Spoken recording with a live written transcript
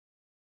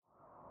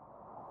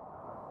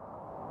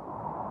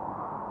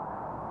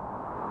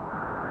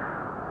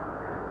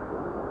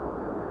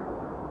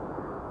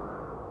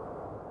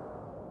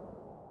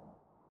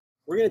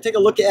We're going to take a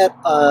look at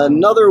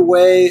another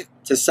way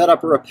to set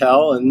up a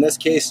rappel. In this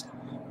case,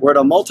 we're at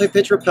a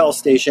multi-pitch rappel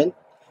station,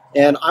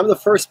 and I'm the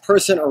first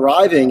person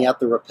arriving at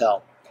the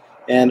rappel,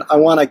 and I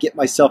want to get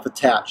myself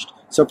attached.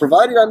 So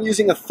provided I'm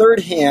using a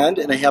third hand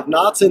and I have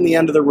knots in the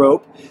end of the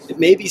rope, it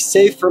may be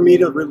safe for me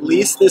to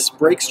release this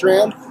brake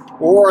strand,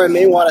 or I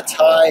may want to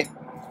tie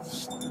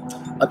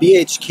a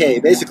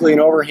BHK, basically an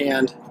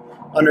overhand,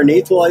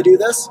 underneath while I do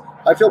this.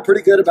 I feel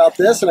pretty good about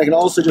this, and I can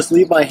also just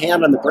leave my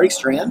hand on the brake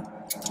strand.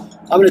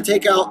 I'm going to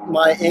take out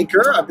my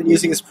anchor. I've been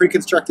using this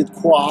pre-constructed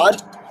quad,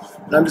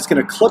 and I'm just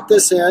going to clip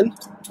this in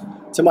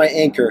to my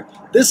anchor.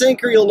 This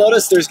anchor, you'll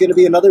notice there's going to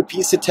be another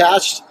piece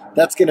attached.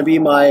 That's going to be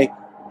my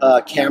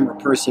camera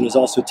person who's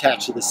also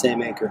attached to the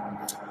same anchor.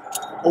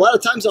 A lot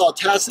of times I'll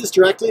attach this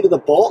directly to the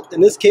bolt. In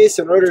this case,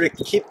 in order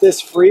to keep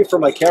this free from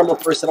my camera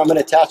person, I'm going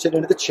to attach it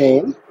into the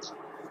chain.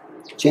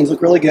 Chains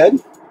look really good.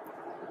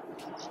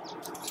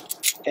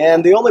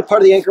 And the only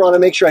part of the anchor I want to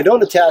make sure I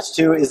don't attach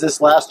to is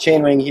this last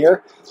chain ring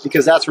here,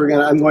 because that's where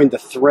I'm going to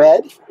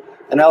thread.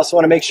 And I also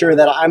want to make sure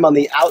that I'm on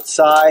the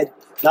outside,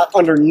 not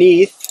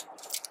underneath,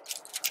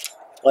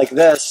 like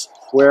this,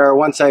 where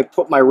once I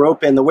put my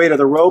rope in, the weight of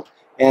the rope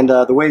and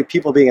the weight of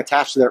people being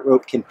attached to that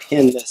rope can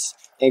pin this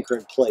anchor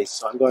in place.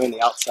 So I'm going on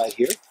the outside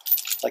here,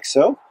 like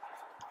so.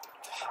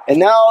 And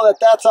now that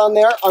that's on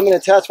there, I'm going to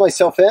attach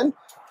myself in.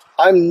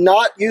 I'm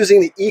not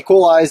using the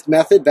equalized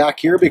method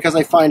back here because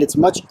I find it's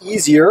much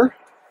easier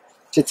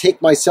to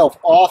take myself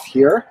off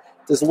here.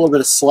 There's a little bit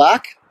of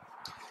slack.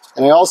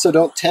 And I also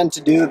don't tend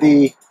to do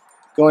the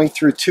going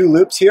through two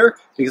loops here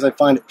because I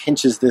find it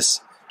pinches this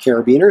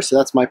carabiner, so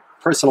that's my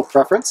personal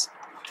preference.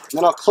 And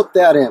then I'll clip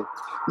that in. In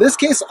this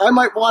case, I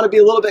might want to be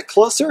a little bit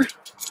closer,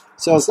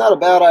 so it's not a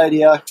bad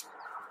idea.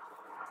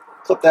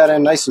 Clip that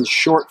in nice and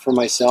short for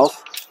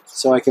myself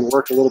so I can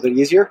work a little bit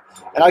easier.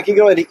 And I can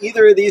go into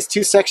either of these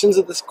two sections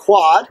of this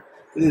quad,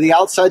 either the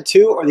outside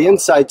two or the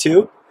inside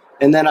two,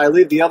 and then I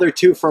leave the other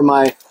two for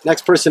my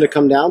next person to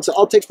come down. So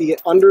I'll take the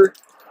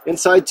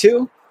inside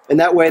two, and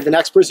that way the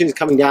next person who's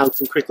coming down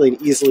can quickly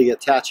and easily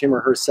attach him or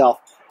herself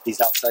to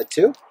these outside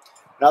two. And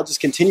I'll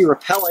just continue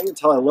rappelling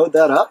until I load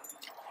that up.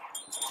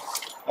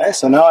 Okay,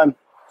 so now I'm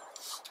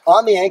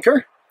on the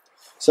anchor.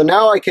 So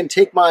now I can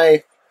take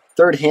my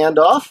third hand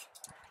off.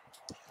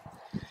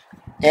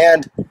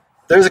 And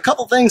there's a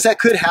couple things that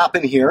could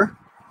happen here.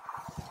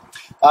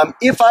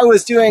 If I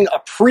was doing a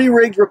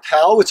pre-rigged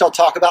rappel, which I'll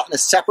talk about in a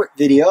separate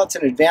video, it's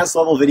an advanced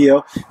level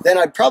video, then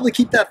I'd probably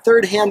keep that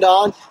third hand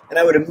on and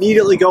I would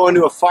immediately go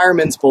into a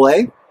fireman's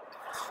belay.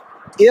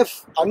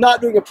 If I'm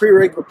not doing a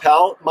pre-rigged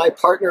rappel, my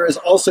partner is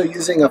also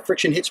using a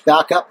friction hitch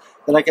backup,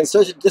 then I can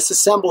start to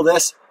disassemble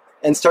this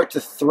and start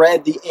to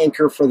thread the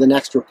anchor for the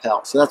next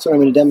rappel. So that's what I'm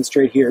going to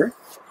demonstrate here.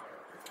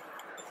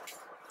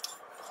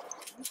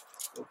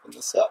 Open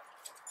this up.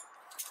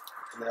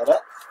 Open that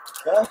up.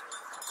 Okay.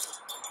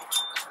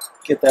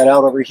 Get that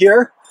out over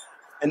here.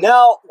 And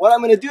now what I'm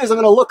going to do is I'm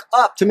going to look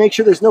up to make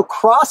sure there's no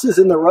crosses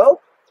in the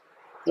rope.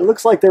 It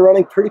looks like they're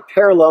running pretty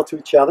parallel to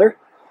each other.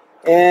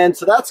 And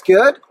so that's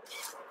good.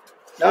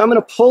 Now I'm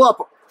going to pull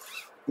up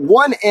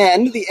one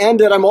end, the end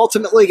that I'm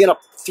ultimately going to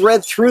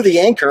thread through the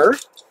anchor.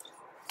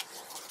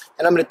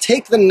 And I'm going to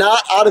take the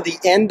knot out of the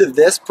end of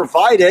this,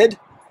 provided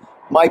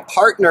my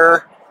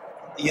partner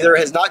either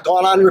has not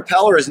gone on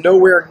rappel or is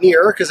nowhere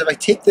near, because if I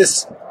take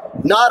this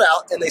knot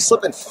out and they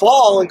slip and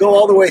fall and go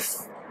all the way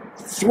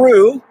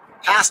through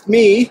past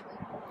me,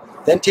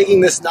 then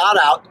taking this knot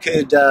out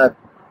could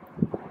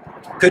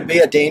be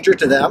a danger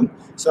to them.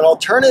 So an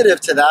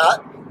alternative to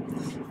that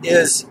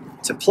is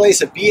to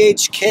place a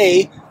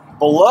BHK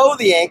below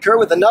the anchor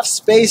with enough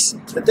space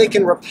that they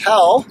can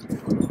rappel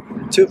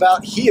to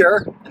about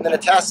here and then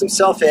attach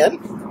themselves in.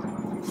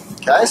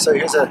 Okay, so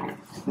here's a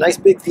nice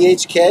big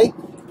BHK.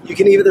 You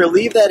can either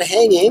leave that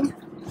hanging,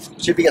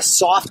 which should be a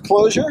soft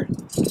closure,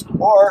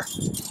 or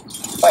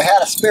if I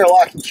had a spare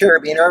locking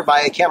carabiner,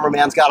 my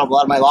cameraman's got a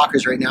lot of my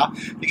lockers right now,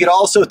 you could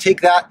also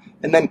take that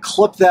and then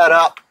clip that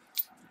up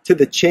to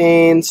the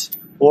chains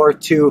or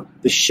to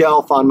the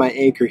shelf on my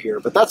anchor here.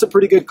 But that's a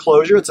pretty good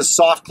closure. It's a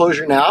soft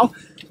closure now.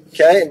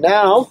 Okay, and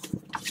now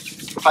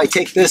if I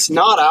take this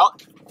knot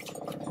out,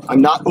 I'm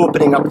not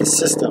opening up the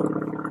system.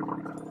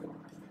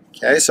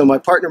 Okay, so my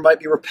partner might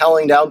be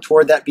rappelling down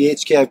toward that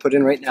BHK I put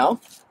in right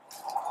now.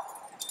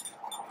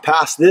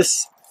 Pass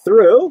this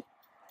through,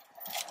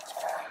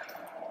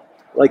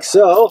 like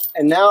so,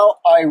 and now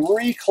I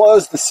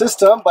reclose the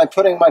system by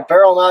putting my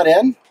barrel knot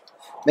in,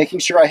 making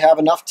sure I have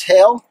enough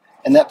tail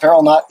and that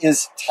barrel knot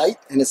is tight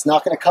and it's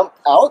not going to come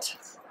out.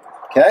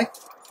 Okay.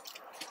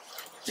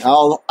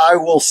 Now I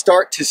will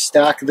start to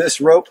stack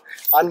this rope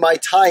on my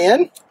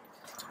tie-in,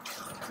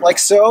 like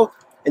so,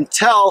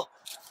 until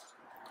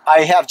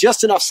I have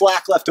just enough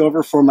slack left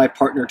over for my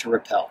partner to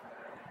rappel.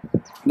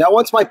 Now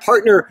once my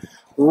partner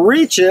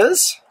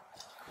reaches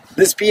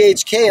this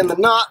BHK and the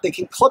knot, they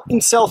can clip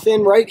themselves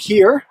in right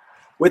here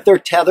with their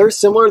tether,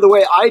 similar to the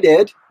way I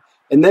did,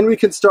 and then we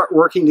can start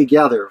working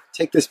together.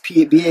 Take this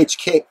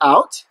BHK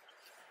out,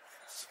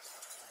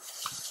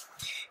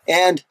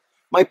 and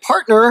my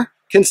partner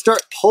can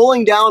start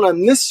pulling down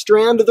on this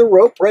strand of the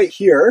rope right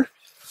here.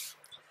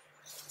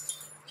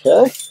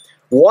 Okay,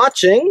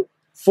 watching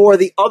for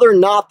the other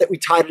knot that we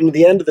tied into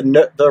the end of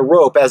the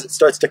rope as it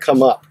starts to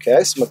come up.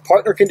 Okay, so my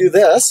partner can do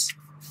this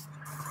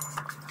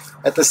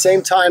at the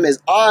same time as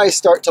I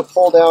start to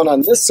pull down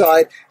on this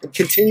side and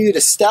continue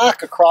to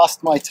stack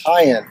across my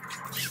tie-in.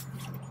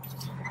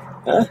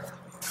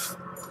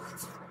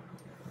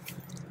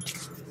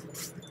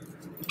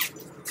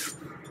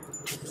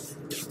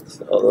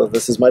 So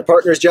this is my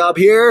partner's job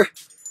here,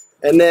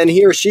 and then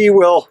he or she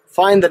will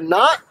find the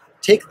knot,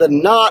 take the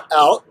knot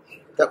out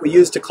that we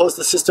used to close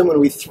the system when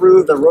we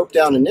threw the rope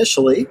down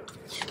initially.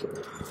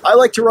 I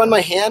like to run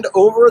my hand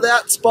over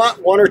that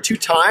spot 1 or 2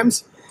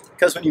 times,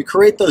 because when you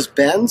create those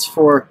bends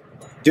for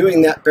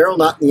doing that barrel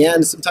knot in the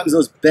end, sometimes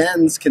those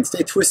bends can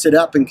stay twisted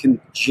up and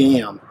can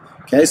jam.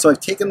 Okay, so I've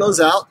taken those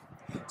out.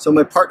 So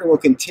my partner will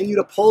continue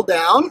to pull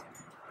down,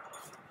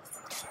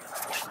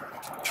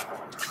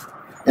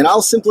 and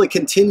I'll simply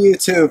continue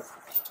to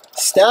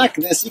stack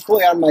this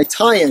equally on my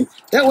tie-in.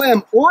 That way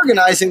I'm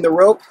organizing the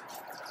rope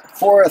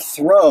for a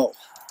throw.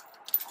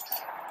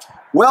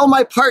 While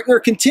my partner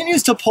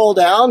continues to pull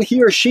down,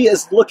 he or she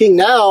is looking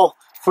now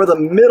for the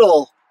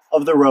middle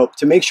of the rope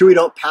to make sure we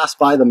don't pass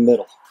by the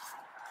middle.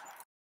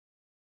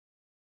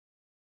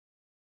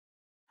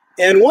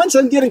 And once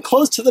I'm getting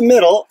close to the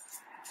middle,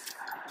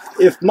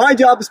 if my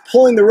job is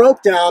pulling the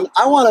rope down,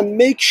 I want to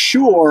make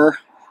sure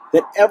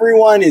that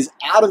everyone is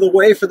out of the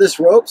way for this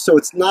rope so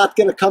it's not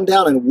going to come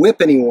down and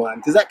whip anyone,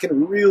 because that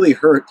can really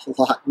hurt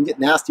a lot. You can get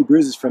nasty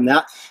bruises from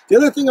that. The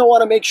other thing I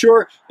want to make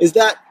sure is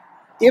that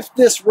if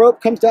this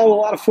rope comes down with a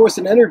lot of force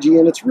and energy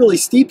and it's really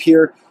steep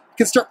here, you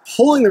can start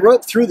pulling the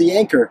rope through the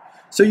anchor.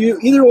 So you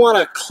either want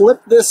to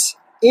clip this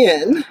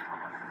in,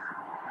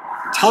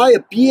 tie a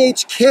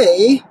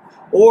BHK,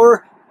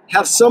 or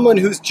have someone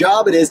whose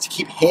job it is to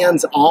keep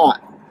hands on.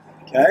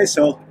 Okay,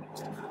 so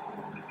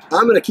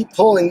I'm going to keep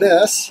pulling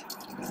this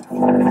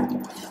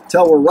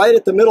until we're right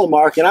at the middle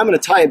mark, and I'm going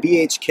to tie a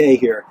BHK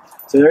here.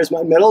 So there's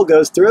my middle,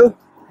 goes through.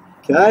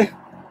 Okay,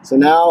 so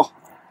now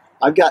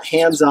I've got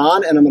hands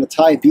on, and I'm going to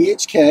tie a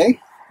BHK.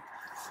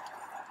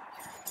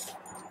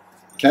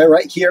 Okay,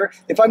 right here.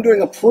 If I'm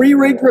doing a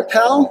pre-rigged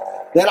rappel,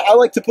 then I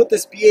like to put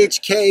this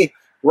BHK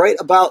right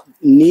about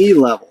knee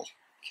level.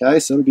 Okay,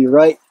 so it'll be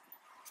right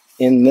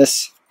in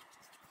this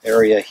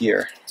area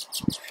here.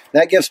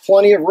 That gives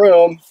plenty of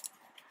room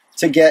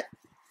to get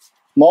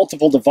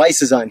multiple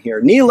devices on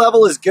here. Knee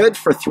level is good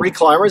for 3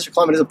 climbers. You're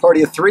climbing as a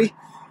party of 3.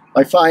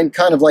 I find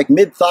kind of like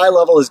mid-thigh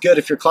level is good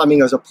if you're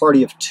climbing as a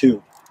party of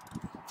 2.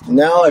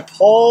 Now I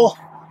pull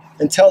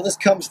until this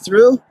comes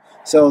through.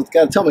 So I've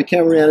got to tell my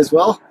cameraman as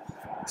well.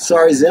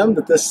 Sorry, Zim,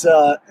 but this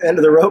end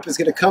of the rope is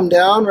going to come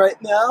down right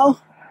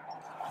now.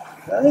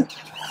 Okay,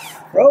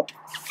 rope.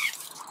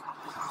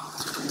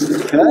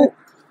 Okay,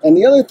 and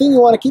the other thing you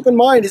want to keep in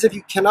mind is if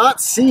you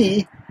cannot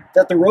see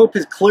that the rope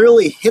has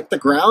clearly hit the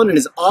ground and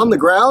is on the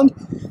ground,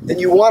 then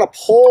you want to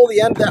pull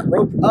the end of that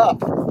rope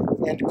up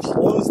and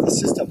close the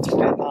system,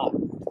 tie a knot.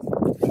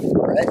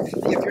 Right?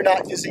 If you're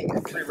not using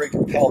a pre-rigged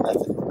rappel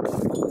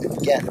method.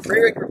 Again, the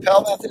pre-rigged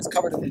rappel method is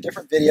covered in a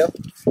different video,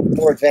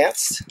 more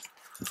advanced.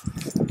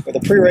 With a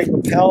pre-rigged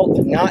rappel,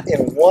 the knot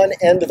in one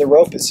end of the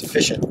rope is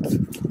sufficient.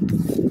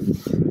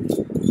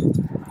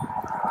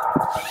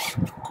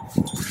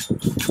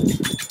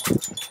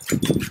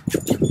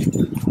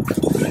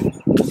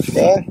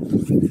 Okay,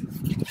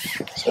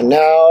 so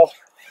now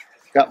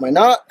I've got my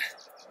knot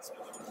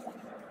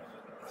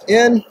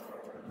in.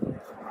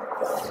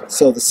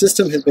 So the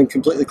system has been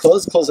completely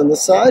closed. Close on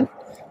this side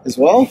as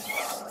well.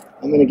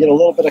 I'm going to get a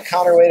little bit of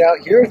counterweight out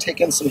here,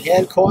 take in some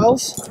hand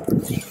coils.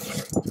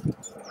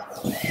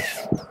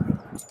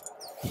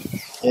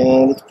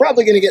 And it's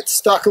probably going to get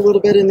stuck a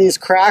little bit in these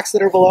cracks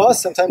that are below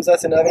us. Sometimes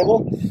that's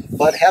inevitable.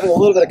 But having a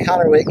little bit of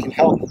counterweight can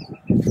help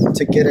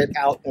to get it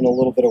out in a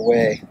little bit of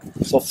way.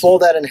 So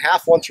fold that in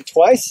half once or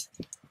twice.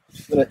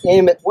 I'm going to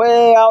aim it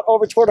way out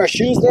over toward our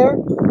shoes there.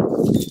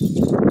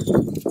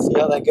 See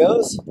how that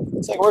goes.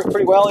 Looks like it worked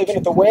pretty well even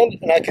at the wind,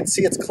 and I can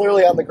see it's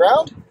clearly on the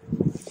ground.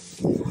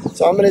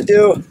 So I'm going to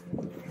do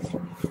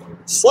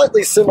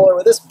slightly similar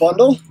with this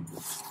bundle.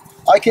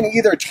 I can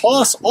either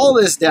toss all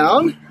this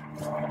down,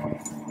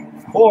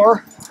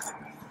 or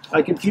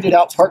I can feed it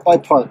out part by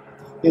part.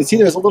 You can see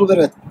there's a little bit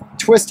of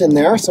twist in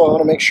there, so I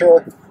want to make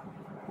sure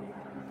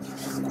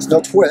there's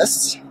no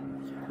twists.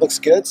 Looks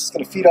good. It's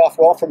going to feed off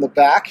well from the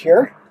back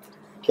here.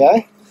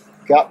 Okay,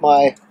 got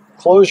my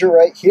closure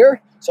right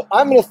here. So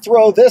I'm going to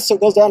throw this so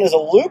it goes down as a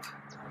loop,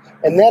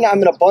 and then I'm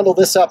going to bundle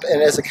this up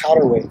and as a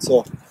counterweight.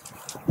 So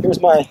here's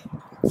my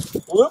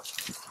loop.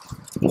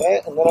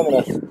 Okay, and then I'm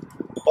going to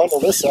bundle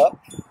this up.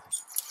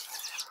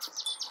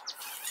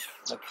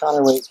 My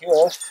counterweight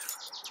here.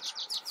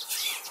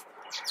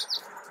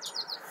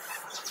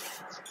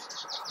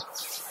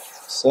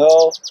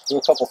 So, do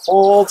a couple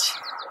folds.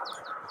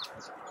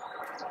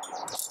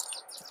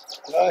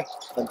 Okay,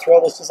 and throw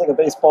this just like a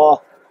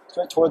baseball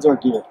straight towards our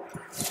gear.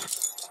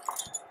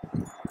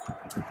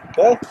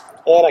 Okay,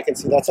 and I can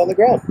see that's on the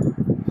ground.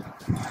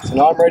 So So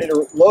now I'm ready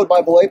to load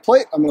my belay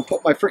plate. I'm going to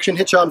put my friction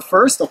hitch on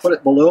first. I'll put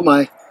it below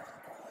my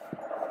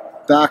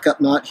backup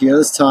knot here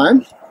this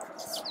time.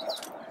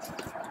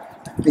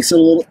 Makes it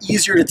a little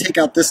easier to take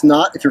out this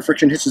knot if your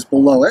friction hitch is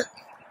below it.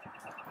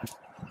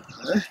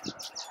 Okay.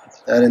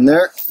 That in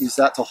there. Use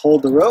that to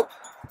hold the rope.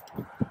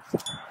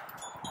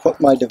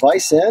 Put my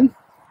device in.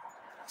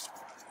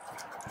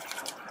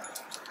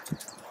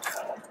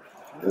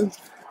 Okay,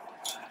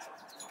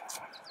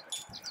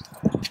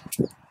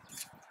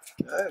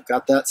 I've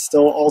got that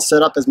still all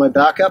set up as my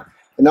backup.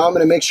 And now I'm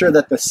going to make sure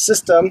that the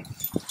system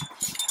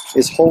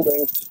is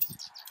holding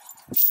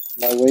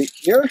my weight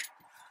here.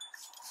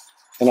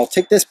 And I'll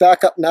take this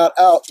backup knot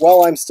out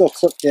while I'm still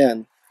clipped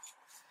in.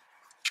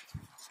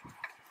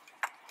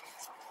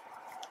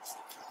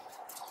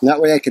 And that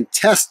way I can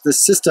test the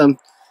system,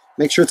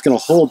 make sure it's going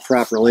to hold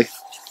properly.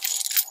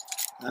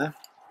 Okay.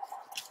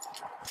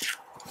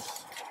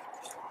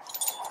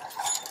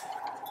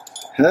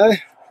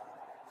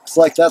 Looks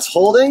like that's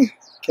holding.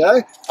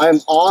 Okay, I'm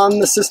on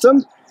the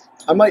system.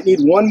 I might need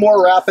one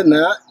more wrap in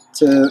that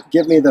to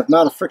give me the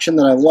amount of friction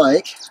that I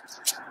like.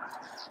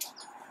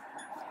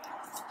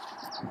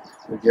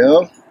 There we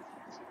go.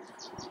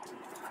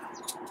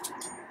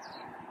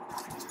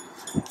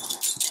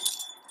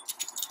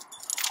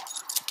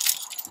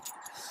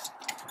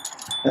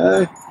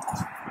 Okay,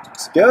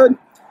 looks good.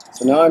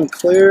 So now I'm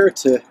clear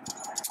to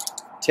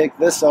take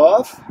this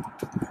off,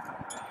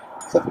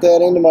 clip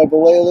that into my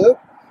belay loop,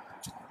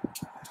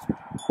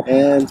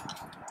 and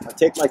I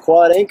take my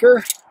quad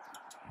anchor,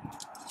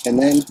 and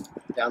then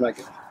down I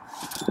go.